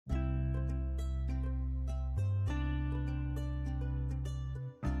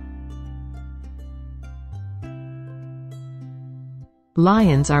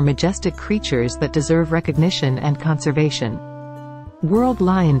Lions are majestic creatures that deserve recognition and conservation. World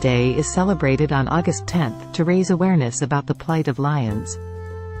Lion Day is celebrated on August 10th to raise awareness about the plight of lions.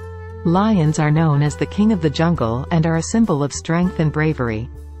 Lions are known as the king of the jungle and are a symbol of strength and bravery.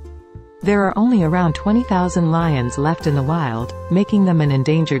 There are only around 20,000 lions left in the wild, making them an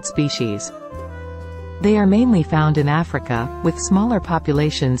endangered species. They are mainly found in Africa, with smaller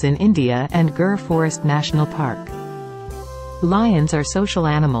populations in India and Gir Forest National Park. Lions are social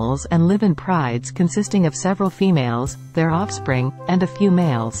animals and live in prides consisting of several females, their offspring, and a few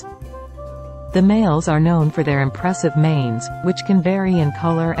males. The males are known for their impressive manes, which can vary in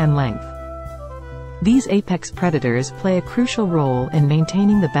color and length. These apex predators play a crucial role in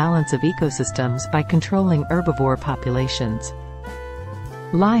maintaining the balance of ecosystems by controlling herbivore populations.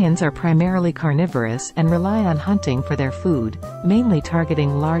 Lions are primarily carnivorous and rely on hunting for their food, mainly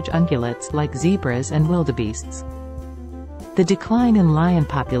targeting large ungulates like zebras and wildebeests. The decline in lion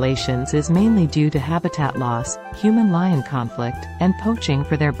populations is mainly due to habitat loss, human-lion conflict, and poaching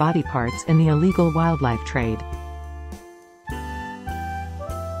for their body parts in the illegal wildlife trade.